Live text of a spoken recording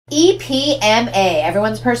EPMA,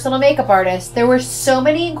 everyone's personal makeup artist. There were so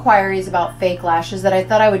many inquiries about fake lashes that I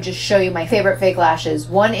thought I would just show you my favorite fake lashes.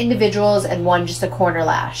 One individuals and one just a corner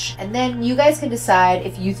lash. And then you guys can decide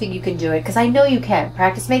if you think you can do it, because I know you can.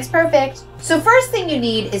 Practice makes perfect. So first thing you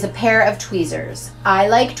need is a pair of tweezers. I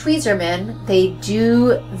like Tweezerman. They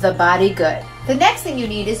do the body good. The next thing you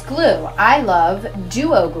need is glue. I love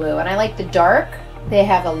Duo glue, and I like the dark. They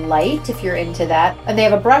have a light if you're into that, and they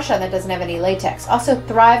have a brush on that doesn't have any latex. Also,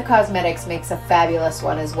 Thrive Cosmetics makes a fabulous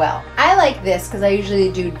one as well. I like this because I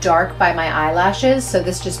usually do dark by my eyelashes, so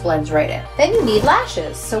this just blends right in. Then you need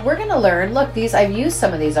lashes. So we're gonna learn, look, these, I've used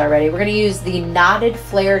some of these already. We're gonna use the Knotted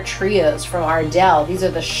Flare Trios from Ardell. These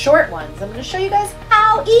are the short ones. I'm gonna show you guys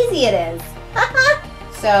how easy it is.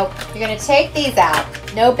 So you're gonna take these out,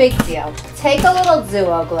 no big deal. Take a little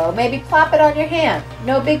Duo glue, maybe plop it on your hand,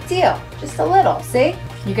 no big deal, just a little, see?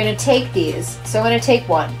 You're gonna take these, so I'm gonna take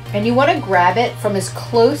one, and you wanna grab it from as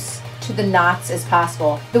close to the knots as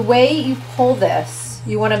possible. The way you pull this,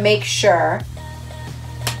 you wanna make sure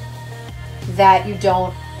that you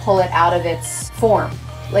don't pull it out of its form.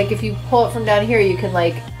 Like if you pull it from down here, you can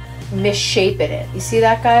like misshape it. You see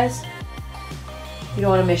that, guys? You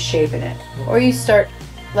don't wanna misshape it. Or you start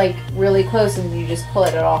like really close and you just pull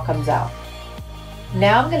it, it all comes out.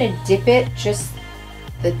 Now I'm gonna dip it, just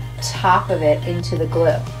the top of it, into the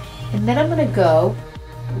glue. And then I'm gonna go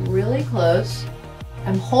really close.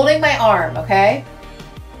 I'm holding my arm, okay?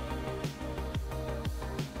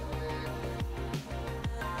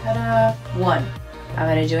 Ta-da! One. I'm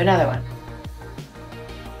gonna do another one.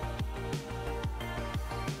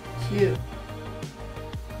 Two.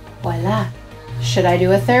 Voila. Should I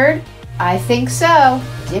do a third? I think so.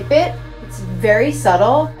 Dip it. It's very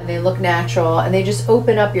subtle and they look natural and they just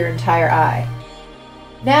open up your entire eye.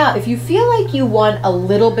 Now, if you feel like you want a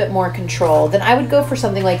little bit more control, then I would go for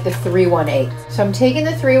something like the 318. So I'm taking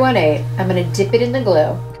the 318, I'm gonna dip it in the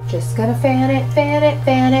glue. Just gonna fan it, fan it,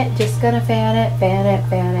 fan it. Just gonna fan it, fan it,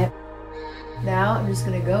 fan it. Now I'm just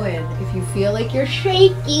gonna go in. If you feel like you're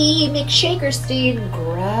shaky, McShakerstein,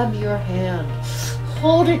 grab your hand.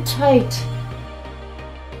 Hold it tight.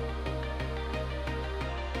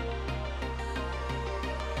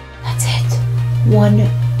 That's it. One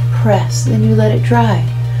press, then you let it dry.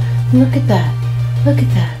 Look at that. Look at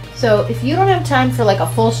that. So if you don't have time for like a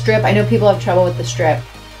full strip, I know people have trouble with the strip,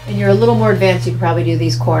 and you're a little more advanced, you can probably do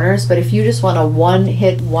these corners, but if you just want a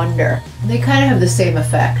one-hit wonder, they kind of have the same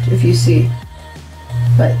effect, if you see.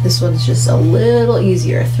 But this one's just a little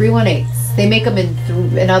easier. 318s. They make them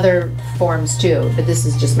in other forms too, but this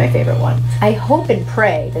is just my favorite one. I hope and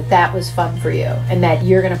pray that that was fun for you and that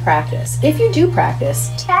you're gonna practice. If you do practice,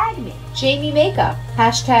 tag me, Jamie Makeup.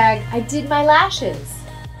 Hashtag I did my lashes.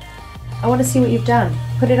 I wanna see what you've done.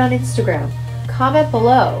 Put it on Instagram. Comment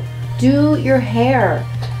below. Do your hair.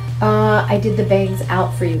 I did the bangs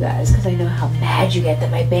out for you guys because I know how mad you get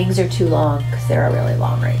that my bangs are too long, because they're really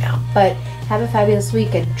long right now. But have a fabulous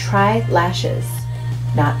week and try lashes,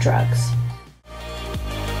 not drugs.